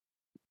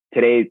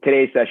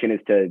today's session is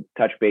to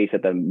touch base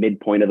at the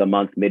midpoint of the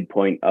month,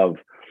 midpoint of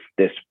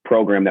this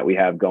program that we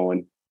have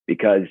going,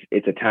 because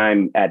it's a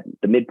time at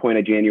the midpoint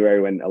of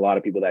January when a lot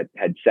of people that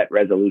had set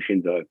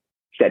resolutions or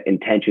set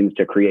intentions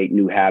to create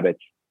new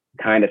habits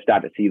kind of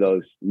start to see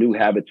those new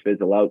habits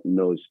fizzle out and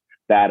those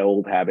bad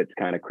old habits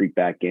kind of creep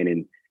back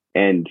in.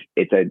 And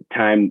it's a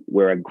time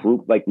where a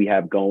group like we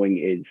have going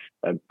is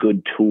a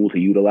good tool to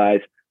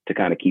utilize to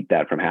kind of keep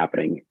that from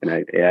happening. And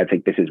I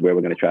think this is where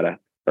we're going to try to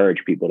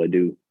urge people to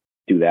do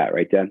that,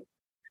 right, Dan?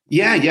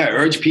 Yeah.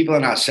 Urge people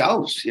and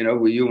ourselves.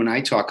 You and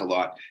I talk a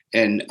lot.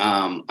 And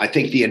I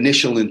think the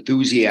initial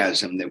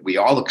enthusiasm that we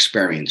all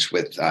experience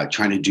with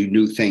trying to do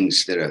new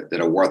things that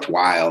are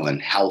worthwhile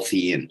and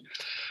healthy and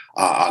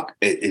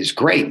is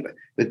great.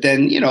 But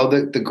then,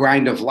 the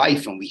grind of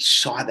life, and we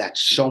saw that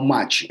so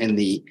much in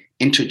the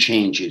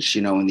interchanges,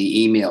 in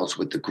the emails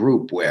with the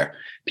group where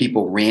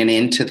people ran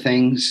into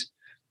things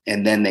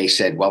and then they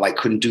said, well, I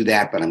couldn't do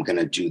that, but I'm going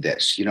to do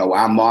this.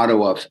 Our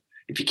motto of,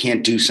 if you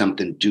can't do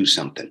something,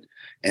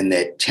 and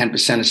that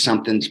 10% of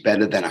something's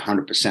better than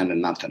 100% of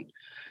nothing.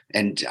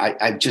 And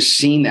I've just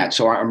seen that.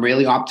 So I'm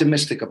really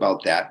optimistic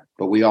about that.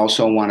 But we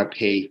also want to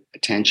pay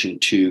attention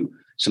to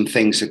some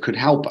things that could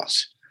help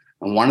us.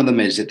 And one of them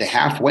is at the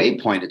halfway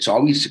point, it's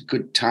always a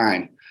good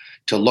time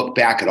to look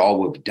back at all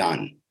we've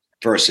done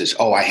versus,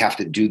 I have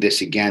to do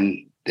this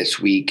again this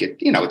week.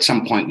 At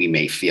some point we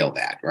may feel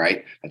that,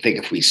 right? I think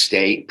if we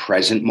stay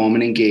present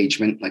moment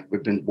engagement, like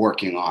we've been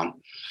working on,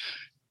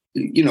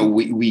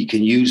 we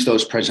can use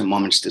those present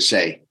moments to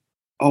say,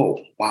 oh,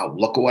 wow,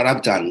 look at what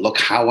I've done. Look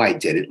how I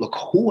did it. Look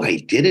who I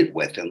did it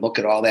with. And look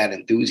at all that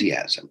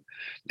enthusiasm.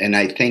 And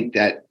I think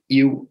that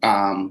you,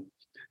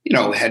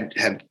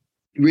 had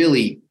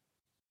really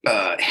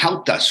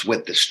helped us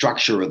with the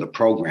structure of the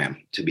program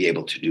to be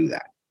able to do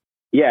that.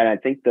 Yeah, and I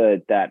think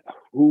that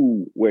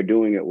who we're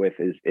doing it with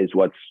is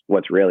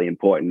what's really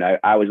important.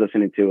 I was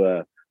listening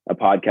to a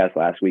podcast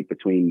last week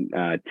between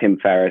Tim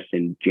Ferriss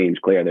and James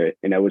Clear there,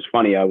 and it was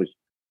funny. I was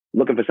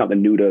looking for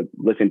something new to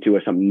listen to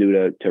or something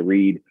new to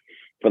read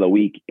for the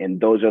week, and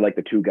those are like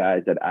the two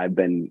guys that I've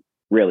been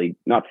really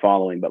not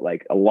following, but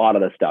like a lot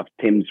of the stuff.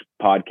 Tim's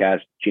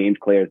podcast, James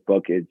Clear's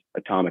book is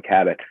Atomic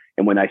Habit,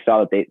 and when I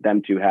saw that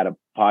them two had a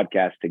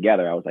podcast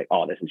together, I was like,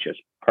 oh, this is just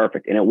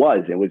perfect. And it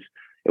was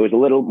a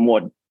little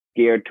more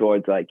geared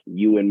towards like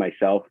you and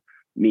myself,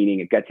 meaning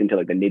it gets into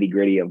like the nitty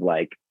gritty of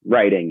like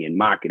writing and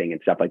marketing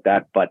and stuff like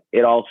that. But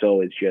it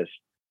also is just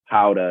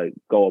how to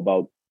go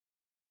about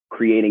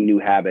creating new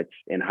habits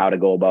and how to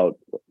go about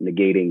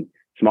negating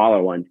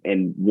smaller ones.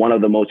 And one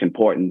of the most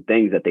important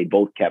things that they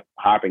both kept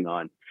harping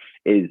on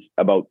is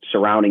about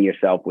surrounding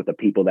yourself with the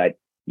people that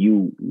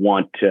you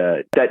want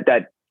to,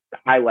 that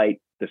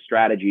highlight the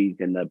strategies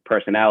and the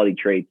personality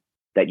traits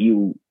that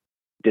you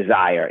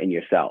desire in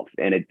yourself.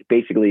 And it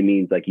basically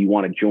means like you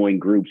want to join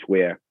groups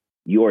where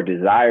your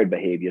desired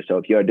behavior. So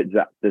if your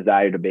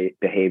desired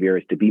behavior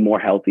is to be more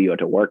healthy or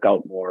to work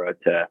out more or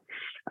to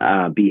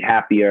be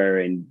happier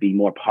and be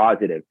more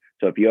positive.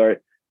 So if you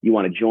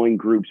want to join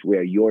groups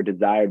where your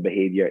desired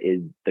behavior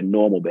is the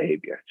normal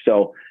behavior.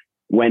 So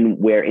when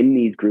we're in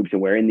these groups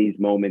and we're in these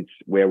moments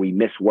where we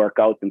miss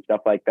workouts and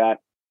stuff like that,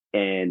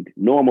 and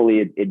normally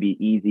it'd be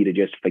easy to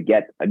just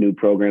forget a new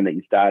program that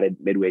you started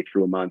midway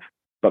through a month.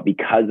 But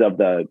because of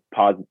the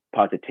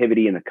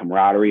positivity and the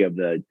camaraderie of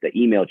the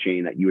email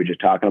chain that you were just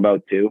talking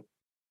about too,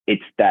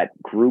 it's that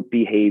group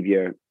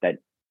behavior that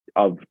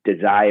of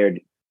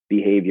desired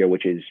behavior,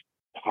 which is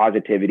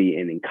positivity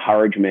and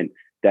encouragement,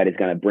 that is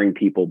going to bring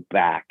people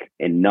back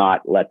and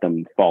not let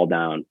them fall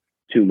down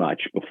too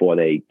much before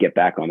they get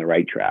back on the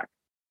right track.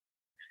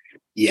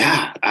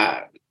 Yeah,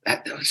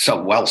 that's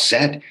so well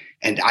said.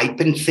 And I've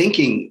been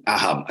thinking,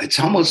 it's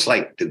almost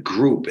like the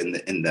group in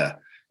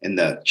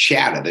the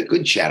chatter, the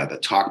good chatter,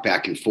 the talk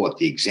back and forth,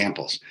 the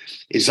examples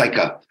is like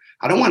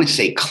I don't want to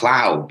say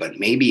cloud, but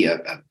maybe a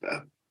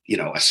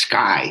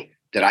sky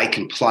that I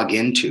can plug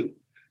into,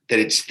 that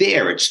it's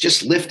there. It's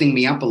just lifting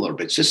me up a little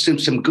bit. It's just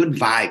some good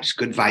vibes,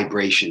 good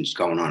vibrations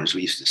going on, as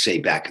we used to say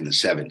back in the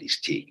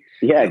 70s, T.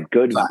 Yeah,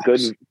 good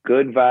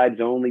vibes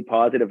only,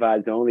 positive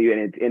vibes only.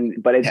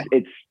 But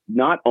it's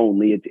not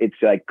only, it's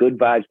like good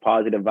vibes,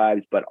 positive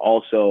vibes, but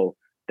also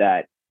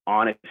that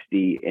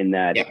honesty in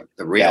that. Yeah,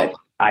 the real.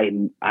 I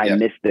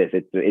miss this.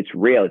 It's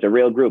real. It's a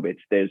real group.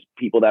 There's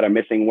people that are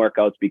missing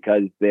workouts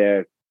because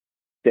their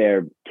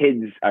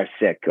kids are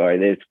sick, or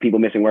there's people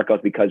missing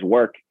workouts because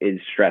work is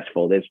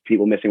stressful. There's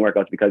people missing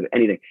workouts because of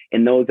anything.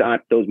 And those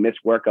missed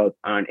workouts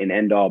aren't an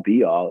end all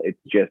be all. It's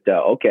just,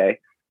 okay,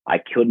 I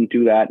couldn't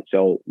do that.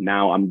 So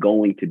now I'm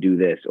going to do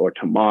this, or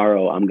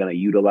tomorrow I'm going to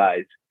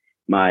utilize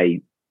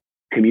my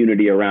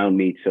community around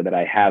me so that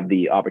I have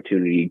the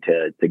opportunity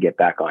to get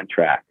back on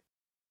track.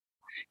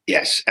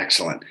 Yes,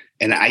 excellent.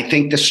 And I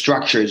think the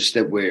structures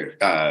that we're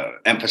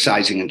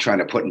emphasizing and trying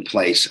to put in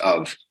place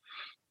of,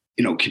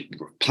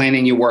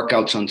 planning your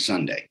workouts on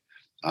Sunday,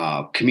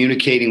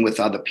 communicating with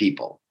other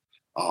people,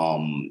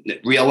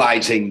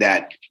 realizing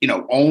that,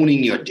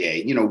 owning your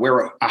day,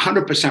 we're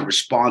 100%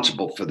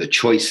 responsible for the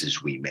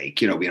choices we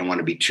make. We don't want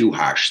to be too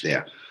harsh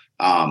there.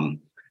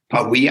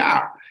 We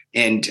are.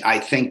 And I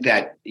think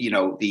that,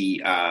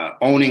 the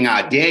owning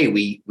our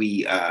day,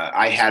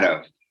 I had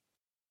a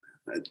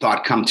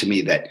thought come to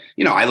me that,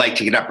 I like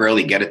to get up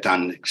early, get it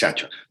done,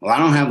 etc. Well, I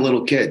don't have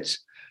little kids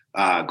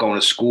going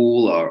to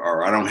school,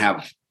 or I don't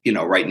have,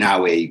 right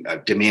now a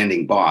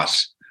demanding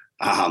boss.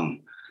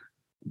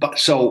 But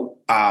so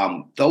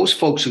those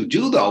folks who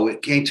do, though,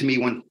 it came to me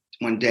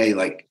one day,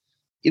 like,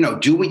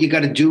 do what you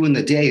got to do in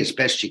the day as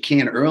best you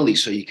can early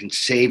so you can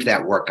save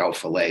that workout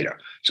for later.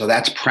 So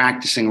that's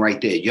practicing right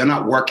there. You're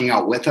not working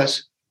out with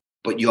us,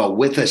 but you're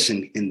with us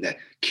in the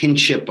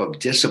kinship of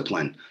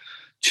discipline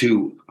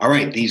to, all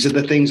right, these are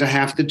the things I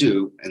have to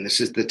do, and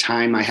this is the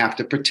time I have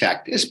to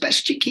protect as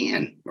best you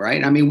can,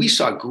 right? I mean, we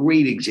saw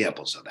great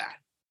examples of that.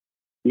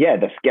 Yeah,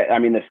 the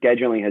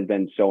scheduling has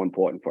been so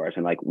important for us,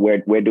 and like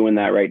we're doing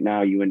that right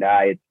now. You and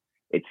I,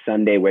 it's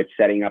Sunday. We're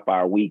setting up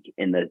our week,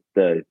 and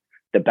the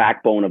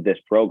backbone of this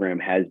program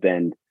has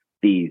been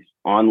these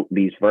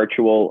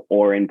virtual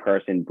or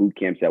in-person boot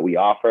camps that we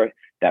offer.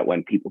 That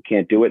when people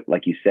can't do it,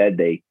 like you said,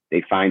 they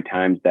find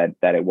times that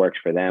it works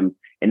for them.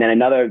 And then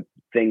another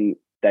thing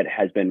that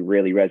has been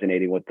really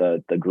resonating with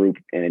the group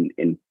and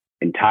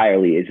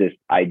entirely is this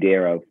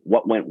idea of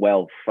what went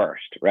well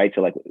first, right?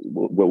 So like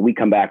what we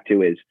come back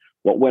to is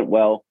what went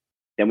well,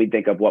 then we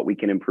think of what we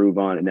can improve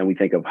on, and then we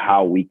think of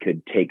how we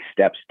could take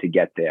steps to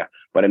get there.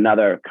 But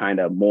another kind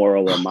of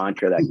moral or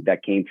mantra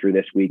that came through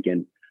this week,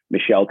 and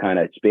Michelle kind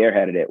of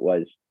spearheaded it,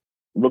 was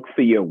look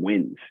for your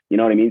wins. You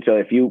know what I mean?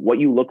 So what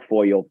you look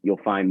for, you'll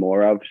find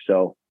more of.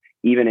 So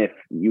even if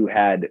you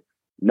had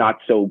not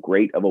so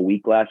great of a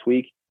week last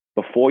week,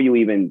 before you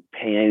even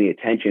pay any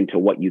attention to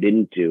what you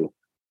didn't do,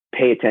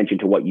 pay attention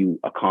to what you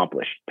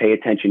accomplished. Pay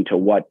attention to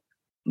what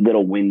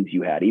little wins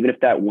you had, even if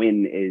that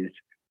win is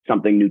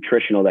something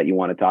nutritional that you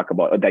want to talk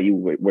about, or that you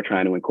were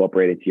trying to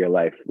incorporate into your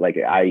life. Like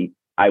I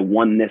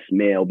won this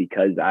meal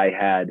because I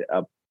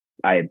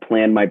had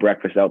planned my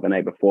breakfast out the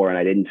night before, and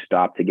I didn't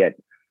stop to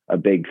get a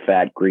big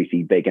fat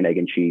greasy bacon, egg,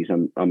 and cheese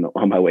on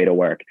my way to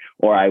work.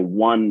 Or I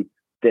won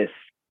this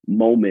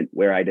moment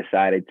where I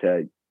decided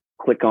to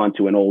click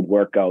onto an old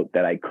workout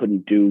that I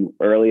couldn't do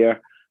earlier,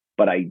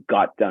 but I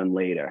got done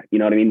later. You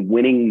know what I mean?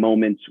 Winning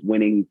moments,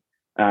 putting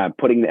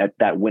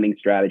that winning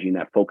strategy and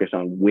that focus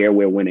on where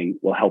we're winning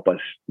will help us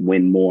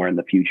win more in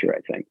the future, I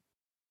think.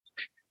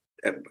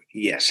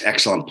 Yes,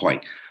 excellent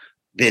point.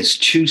 There's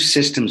two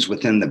systems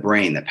within the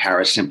brain, the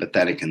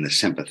parasympathetic and the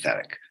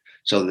sympathetic.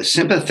 So the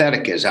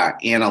sympathetic is our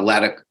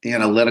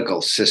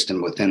analytical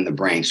system within the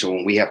brain. So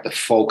when we have to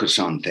focus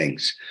on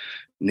things,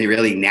 they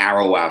really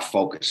narrow our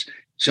focus.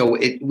 So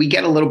we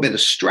get a little bit of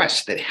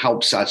stress that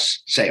helps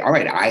us say, all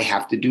right, I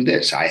have to do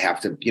this. I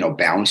have to,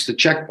 balance the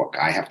checkbook.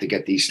 I have to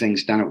get these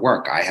things done at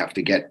work. I have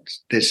to get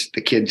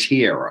the kids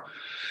here.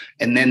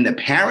 And then the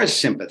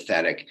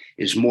parasympathetic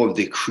is more of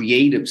the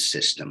creative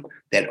system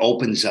that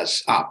opens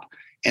us up.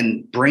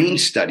 And brain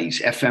studies,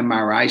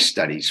 fMRI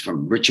studies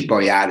from Richard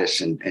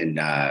Boyatis and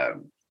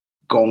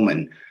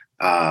Goleman,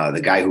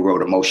 the guy who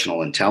wrote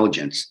Emotional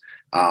Intelligence,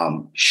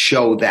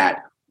 show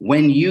that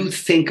when you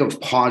think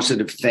of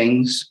positive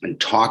things and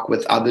talk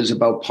with others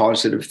about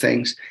positive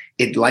things,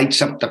 it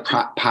lights up the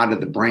part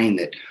of the brain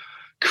that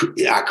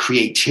our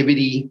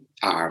creativity,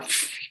 our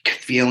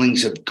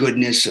feelings of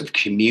goodness, of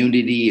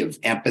community, of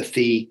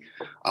empathy,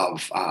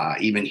 of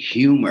even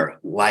humor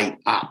light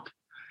up.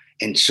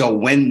 And so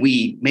when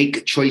we make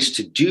a choice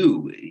to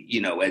do,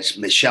 as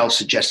Michelle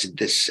suggested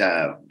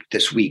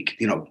this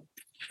week,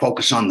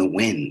 focus on the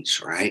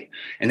wins, right?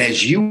 And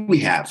as you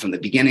have from the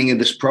beginning of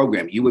this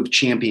program, you have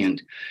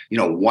championed,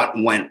 what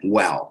went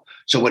well.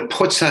 So it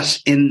puts us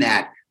in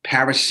that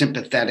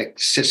parasympathetic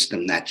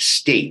system, that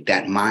state,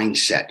 that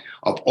mindset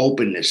of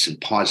openness and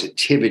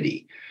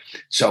positivity,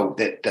 so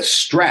that the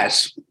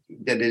stress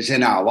that is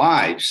in our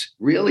lives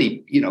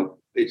really,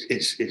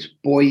 is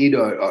buoyed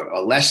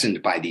or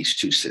lessened by these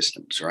two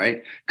systems,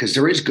 right? Because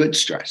there is good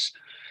stress.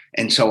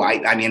 And so,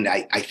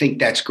 I think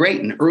that's great.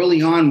 And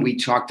early on, we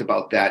talked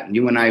about that. And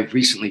you and I have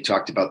recently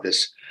talked about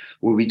this,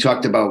 where we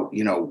talked about,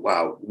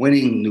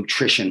 winning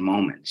nutrition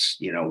moments,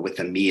 with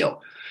a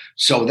meal.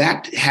 So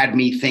that had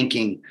me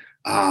thinking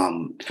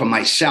for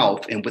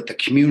myself and with the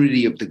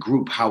community of the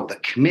group, how the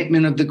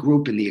commitment of the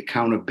group and the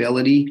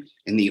accountability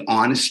and the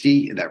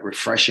honesty, that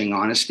refreshing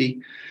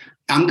honesty,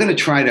 I'm going to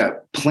try to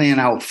plan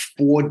out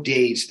 4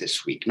 days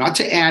this week, not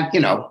to add,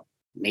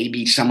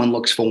 maybe someone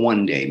looks for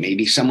 1 day.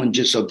 Maybe someone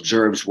just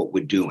observes what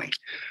we're doing.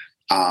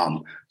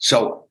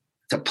 So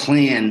to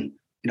plan,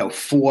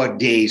 4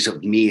 days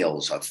of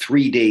meals or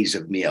 3 days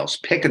of meals,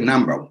 pick a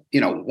number,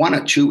 1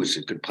 or 2 is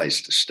a good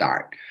place to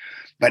start.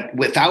 But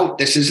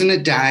this isn't a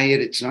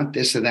diet. It's not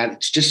this or that.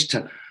 It's just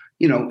to,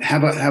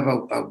 have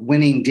a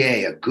winning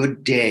day, a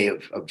good day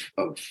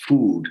of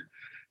food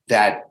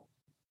that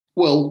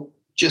will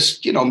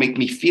just, make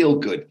me feel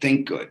good,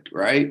 think good,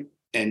 right?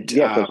 And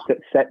so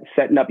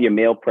setting up your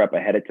meal prep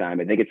ahead of time,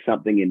 I think it's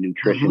something in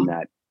nutrition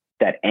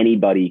that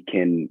anybody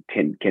can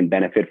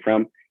benefit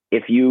from.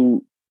 If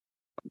you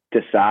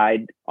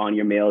decide on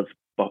your meals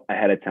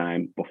ahead of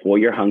time, before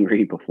you're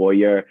hungry, before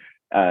you're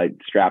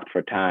strapped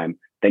for time,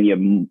 then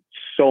you're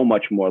so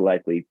much more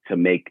likely to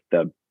make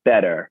the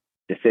better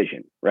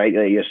decision, right?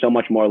 You're so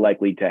much more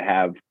likely to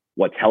have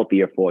what's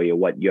healthier for you,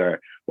 what your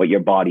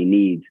body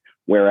needs.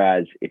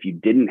 Whereas if you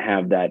didn't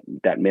have that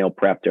meal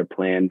prepped or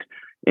planned,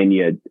 and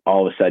you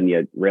all of a sudden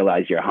you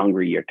realize you're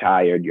hungry, you're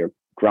tired, you're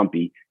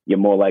grumpy, you're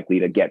more likely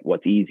to get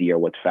what's easier,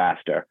 what's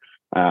faster.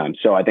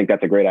 So I think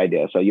that's a great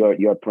idea. So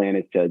your plan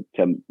is to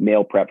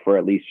meal prep for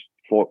at least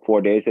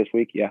four days this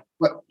week. Yeah.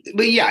 But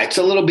yeah, it's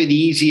a little bit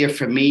easier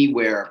for me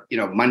where,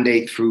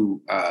 Monday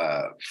through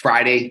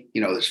Friday,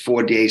 there's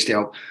 4 days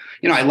there.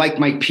 I like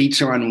my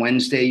pizza on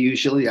Wednesday.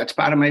 Usually that's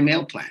part of my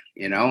meal plan,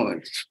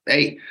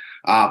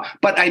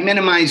 but I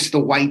minimize the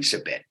whites a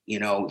bit,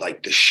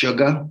 like the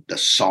sugar, the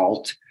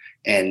salt,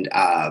 and,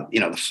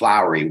 the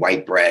floury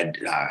white bread,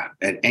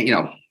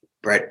 and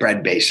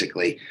bread,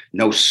 basically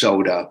no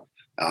soda,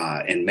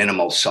 and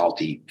minimal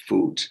salty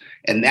foods.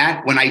 And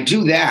that, when I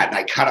do that,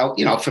 I cut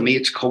out, for me,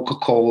 it's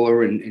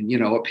Coca-Cola and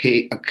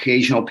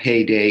occasional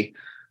Payday,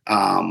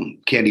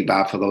 candy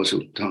bar for those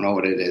who don't know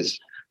what it is.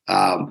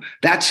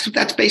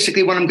 That's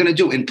basically what I'm going to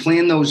do, and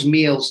plan those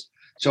meals.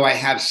 So I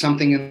have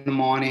something in the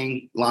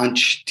morning,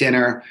 lunch,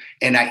 dinner,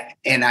 and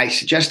I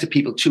suggest to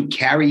people too,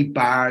 carry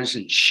bars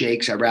and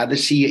shakes. I'd rather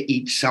see you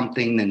eat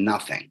something than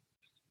nothing.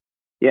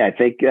 Yeah, I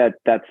think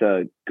that's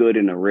a good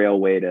and a real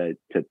way to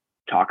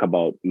talk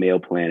about meal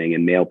planning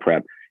and meal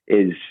prep.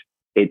 Is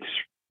it's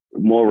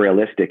more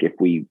realistic if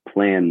we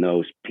plan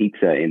those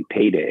pizza and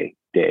Payday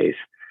days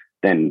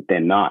than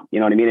not. You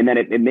know what I mean? And then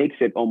it makes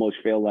it almost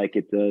feel like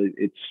it's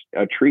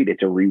a treat.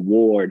 It's a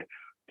reward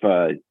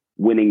for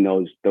winning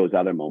those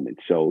other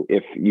moments. So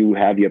if you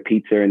have your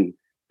pizza and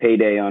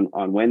Payday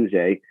on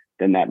Wednesday,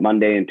 then that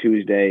Monday and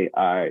Tuesday,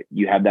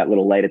 you have that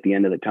little light at the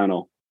end of the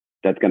tunnel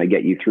that's going to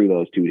get you through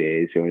those 2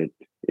 days. So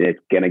it's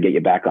going to get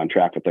you back on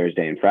track for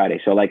Thursday and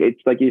Friday. So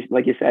it's like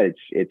you said,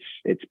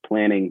 it's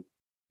planning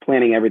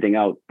everything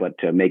out, but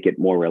to make it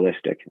more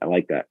realistic. I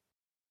like that.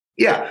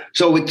 Yeah.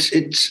 So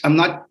I'm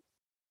not,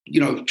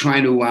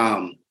 trying to,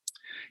 I'm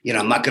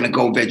not going to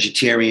go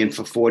vegetarian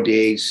for 4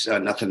 days.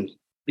 Nothing,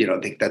 I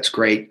think that's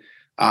great.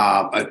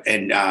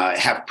 And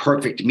have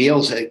perfect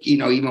meals.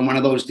 Even one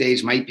of those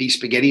days might be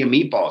spaghetti and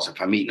meatballs.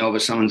 If I'm eating over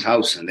someone's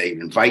house and they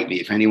invite me,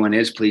 if anyone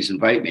is, please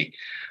invite me.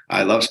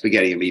 I love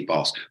spaghetti and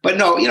meatballs. But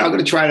no, I'm going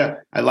to try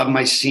I love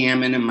my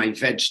salmon and my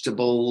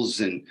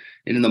vegetables, and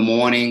in the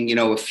morning,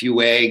 a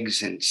few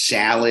eggs and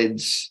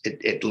salads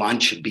at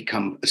lunch have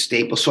become a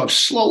staple. So I've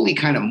slowly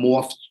kind of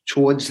morphed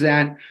towards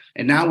that.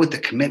 And now with the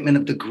commitment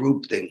of the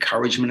group, the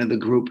encouragement of the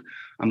group,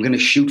 I'm going to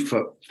shoot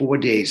for 4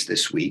 days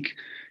this week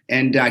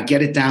and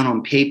get it down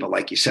on paper.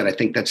 Like you said, I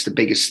think that's the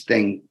biggest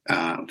thing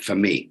for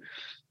me.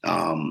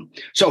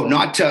 So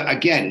not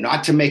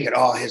to make it,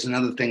 here's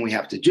another thing we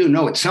have to do.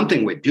 No, it's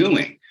something we're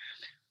doing.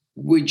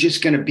 We're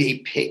just going to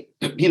be,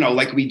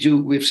 like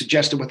we've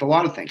suggested with a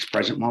lot of things,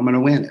 present moment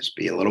awareness,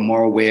 be a little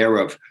more aware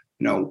of,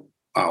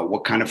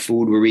 what kind of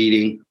food we're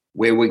eating,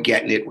 where we're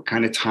getting it, what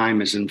kind of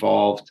time is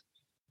involved.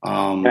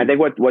 And I think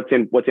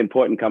what's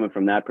important coming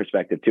from that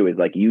perspective too, is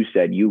like you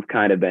said, you've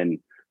kind of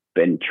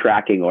been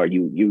tracking, or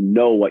you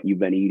know what you've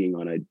been eating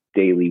on a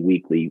daily,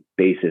 weekly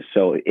basis.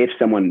 So if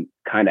someone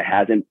kind of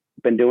hasn't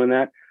been doing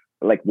that,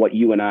 like what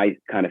you and I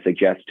kind of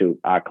suggest to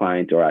our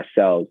clients or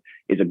ourselves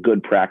is a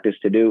good practice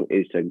to do,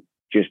 is to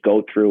just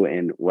go through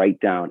and write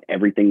down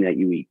everything that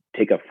you eat.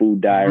 Take a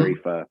food diary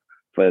for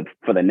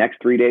the next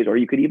 3 days, or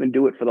you could even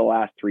do it for the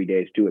last 3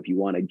 days too, if you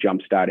want to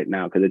jumpstart it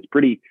now, because it's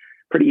pretty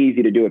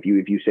easy to do if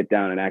you sit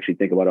down and actually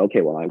think about,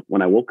 okay, well,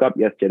 when I woke up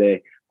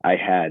yesterday, I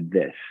had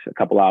this. A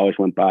couple hours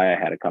went by, I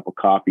had a cup of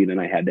coffee, then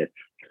I had this.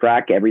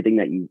 Track everything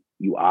that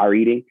you are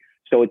eating.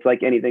 So it's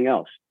like anything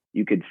else.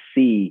 You could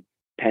see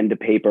pen to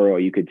paper,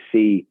 or you could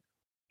see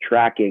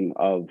tracking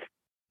of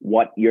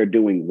what you're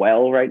doing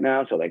well right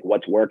now. So like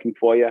what's working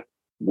for you,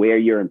 where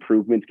your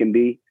improvements can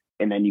be,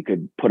 and then you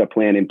could put a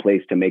plan in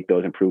place to make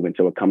those improvements.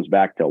 So it comes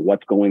back to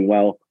what's going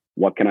well,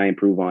 what can I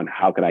improve on,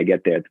 how can I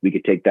get there? We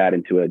could take that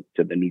to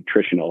the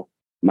nutritional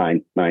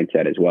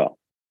mindset as well.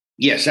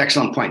 Yes,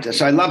 excellent point.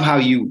 So I love how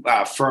you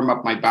firm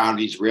up my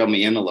boundaries, reel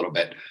me in a little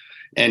bit,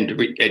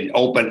 and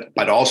open,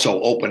 but also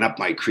open up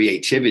my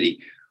creativity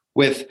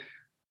with,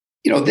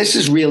 this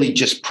is really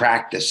just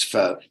practice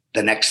for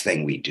the next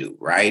thing we do,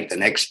 right? The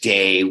next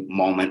day,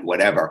 moment,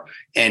 whatever.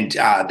 And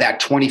that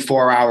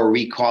 24-hour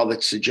recall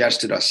that's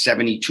suggested, or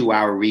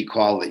 72-hour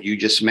recall that you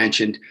just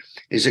mentioned,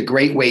 is a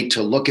great way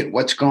to look at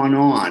what's going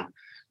on,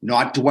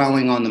 not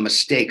dwelling on the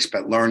mistakes,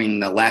 but learning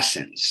the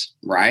lessons,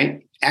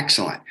 right?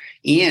 Excellent.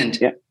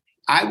 And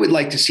I would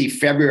like to see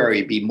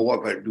February be more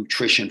of a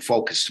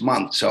nutrition-focused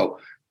month. So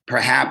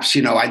perhaps,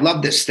 I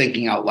love this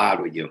thinking out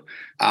loud with you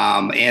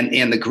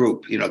and the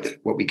group,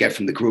 what we get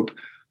from the group.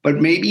 But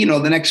maybe,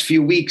 the next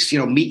few weeks,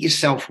 meet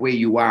yourself where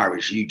you are,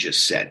 as you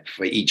just said,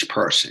 for each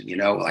person,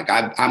 like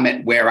I'm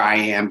at where I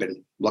am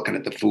and looking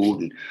at the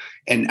food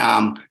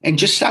and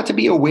just start to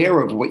be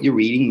aware of what you're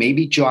eating.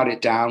 Maybe jot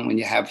it down when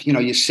you have,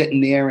 you're sitting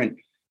there and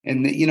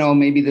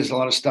maybe there's a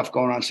lot of stuff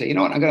going on. Say,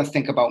 I'm going to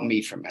think about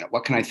me for a minute.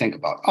 What can I think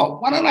about? Oh,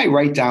 why don't I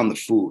write down the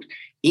food?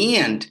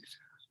 And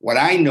what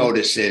I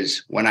notice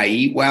is when I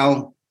eat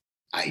well,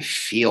 I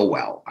feel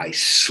well, I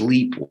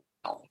sleep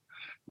well,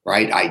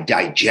 right? I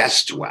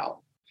digest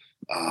well.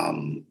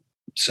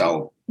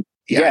 So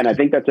yeah, and I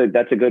think that's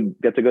a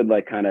good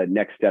like kind of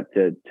next step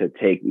to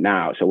take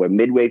now. So we're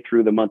midway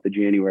through the month of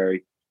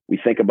January. We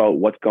think about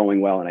what's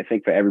going well, and I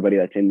think for everybody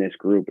that's in this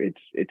group,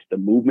 it's the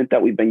movement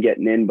that we've been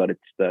getting in, but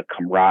it's the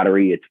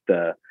camaraderie, it's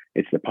the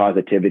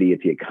positivity,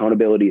 it's the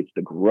accountability, it's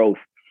the growth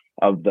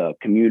of the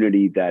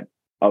community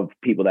of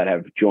people that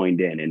have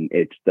joined in, and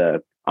it's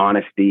the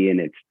honesty, and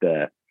it's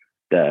the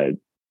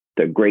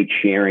great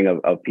sharing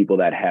of people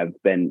that have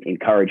been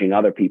encouraging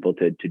other people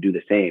to do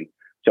the same.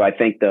 So I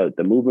think the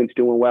movement's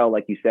doing well.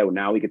 Like you said,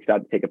 now we can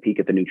start to take a peek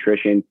at the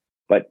nutrition,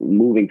 but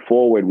moving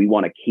forward, we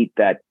want to keep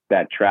that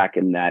track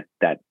and that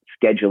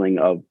scheduling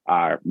of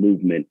our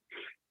movement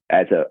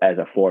as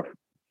a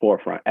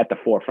forefront at the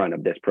forefront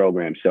of this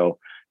program. So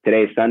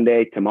today's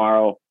Sunday.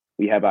 Tomorrow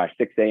we have our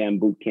 6 a.m.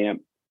 boot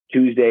camp.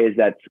 Tuesday is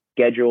that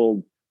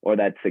scheduled or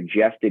that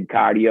suggested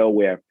cardio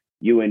where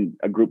you and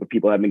a group of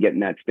people have been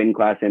getting that spin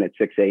class in at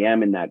 6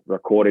 a.m. and that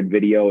recorded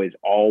video is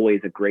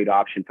always a great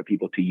option for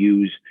people to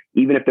use,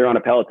 even if they're on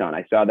a Peloton.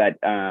 I saw that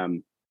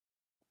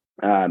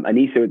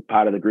Anissa,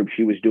 part of the group,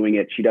 she was doing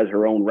it. She does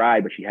her own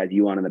ride, but she has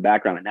you on in the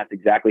background. And that's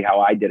exactly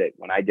how I did it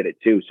when I did it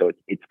too. So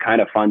it's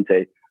kind of fun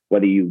to,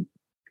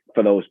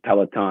 for those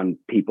Peloton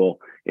people,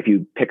 if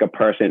you pick a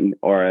person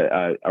or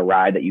a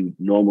ride that you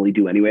normally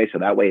do anyway, so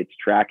that way it's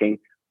tracking.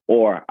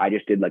 Or I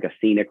just did like a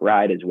scenic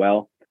ride as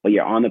well. But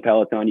you're on the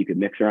Peloton, you could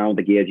mix around with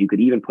the gears. You could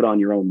even put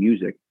on your own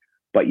music,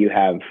 but you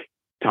have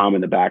Tom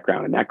in the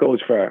background. And that goes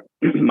for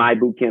my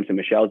boot camps and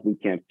Michelle's boot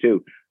camps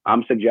too.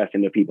 I'm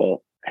suggesting to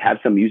people, have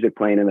some music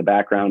playing in the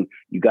background.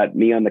 You got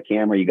me on the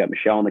camera, you got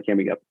Michelle on the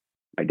camera, you got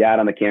my dad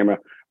on the camera,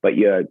 but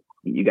you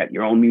got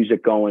your own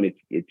music going.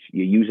 It's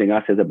you're using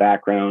us as a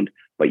background,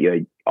 but you're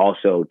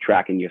also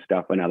tracking your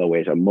stuff in other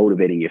ways or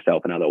motivating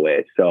yourself in other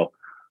ways. So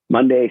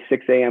Monday,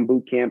 6 a.m.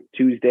 boot camp.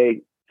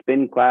 Tuesday,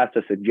 spin class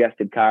or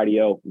suggested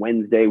cardio.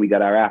 Wednesday, we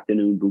got our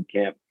afternoon boot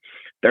camp.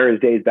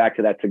 Thursday's back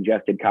to that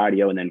suggested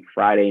cardio. And then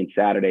Friday and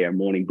Saturday are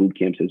morning boot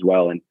camps as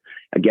well. And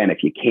again,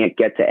 if you can't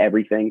get to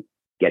everything,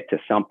 get to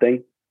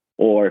something.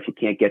 Or if you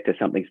can't get to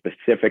something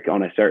specific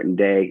on a certain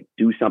day,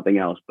 do something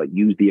else, but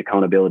use the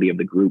accountability of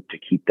the group to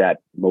keep that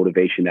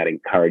motivation, that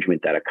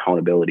encouragement, that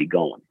accountability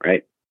going,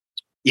 right?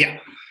 Yeah.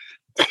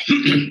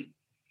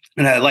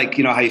 And I like,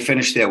 how you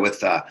finished there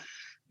with,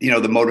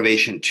 the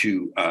motivation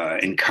to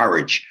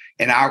encourage.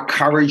 And our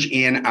courage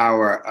and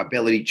our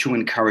ability to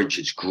encourage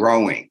is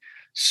growing.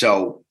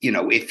 So,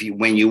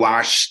 when you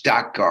are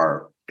stuck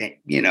or,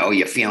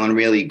 you're feeling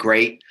really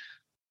great,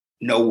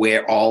 know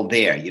we're all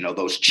there.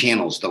 Those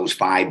channels, those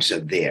vibes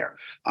are there.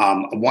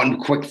 One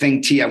quick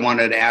thing, T, I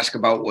wanted to ask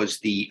about was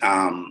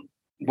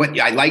what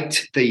I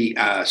liked the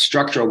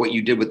structure of what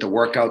you did with the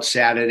workout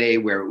Saturday,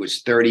 where it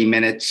was 30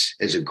 minutes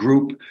as a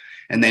group,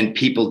 and then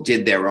people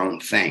did their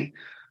own thing.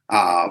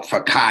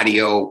 For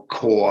cardio,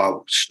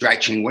 core,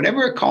 stretching,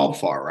 whatever it called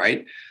for,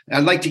 right?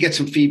 I'd like to get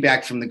some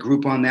feedback from the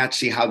group on that,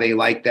 see how they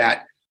like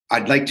that.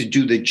 I'd like to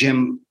do the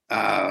gym,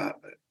 the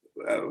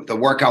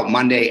workout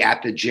Monday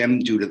at the gym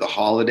due to the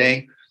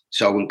holiday.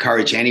 So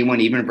encourage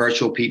anyone, even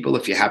virtual people,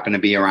 if you happen to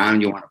be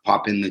around, you want to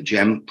pop in the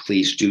gym,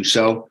 please do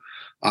so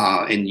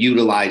and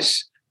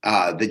utilize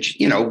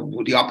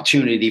the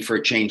opportunity for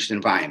a changed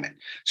environment.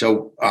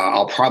 So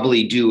I'll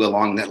probably do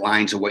along the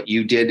lines of what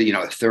you did, a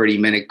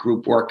 30-minute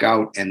group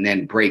workout and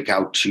then break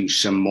out to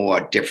some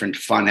more different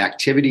fun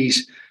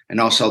activities. And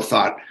also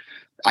thought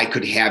I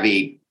could have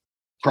a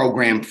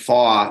program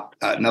for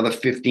another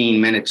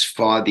 15 minutes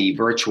for the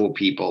virtual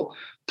people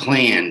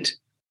planned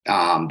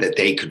that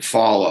they could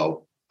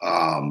follow,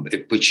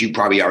 which you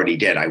probably already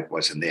did. I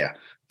wasn't there.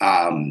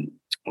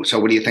 So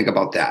what do you think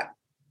about that?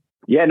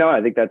 Yeah, no,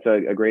 I think that's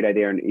a great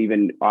idea. And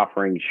even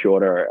offering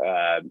shorter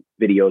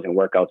videos and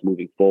workouts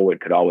moving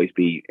forward could always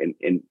be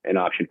an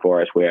option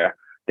for us, where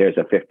there's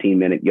a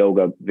 15-minute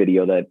yoga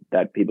video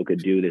that people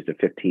could do. There's a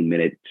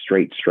 15-minute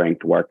straight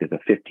strength work. There's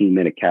a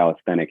 15-minute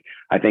calisthenic.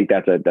 I think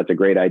that's a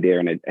great idea.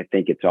 And I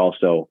think it's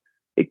also,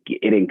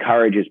 it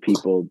encourages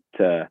people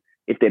to,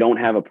 if they don't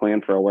have a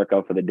plan for a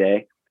workout for the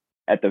day,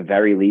 at the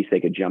very least, they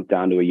could jump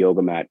down to a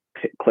yoga mat,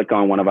 click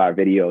on one of our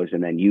videos,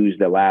 and then use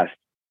the last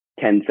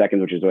 10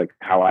 seconds, which is like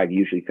how I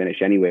usually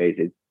finish anyways,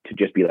 is to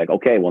just be like,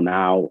 okay, well,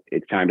 now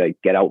it's time to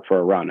get out for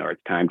a run, or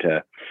it's time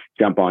to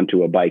jump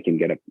onto a bike and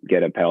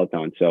get a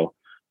Peloton. So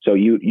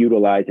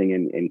utilizing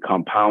and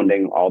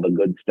compounding all the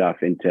good stuff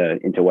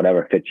into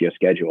whatever fits your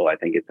schedule, I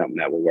think it's something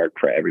that will work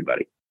for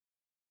everybody.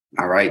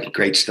 All right.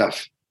 Great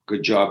stuff.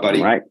 Good job, buddy.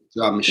 All right.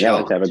 Good job,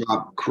 Michelle. Yeah, let's have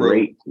a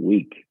great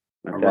week.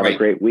 Let's have a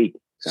great week.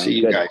 See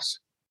you guys.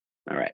 All right.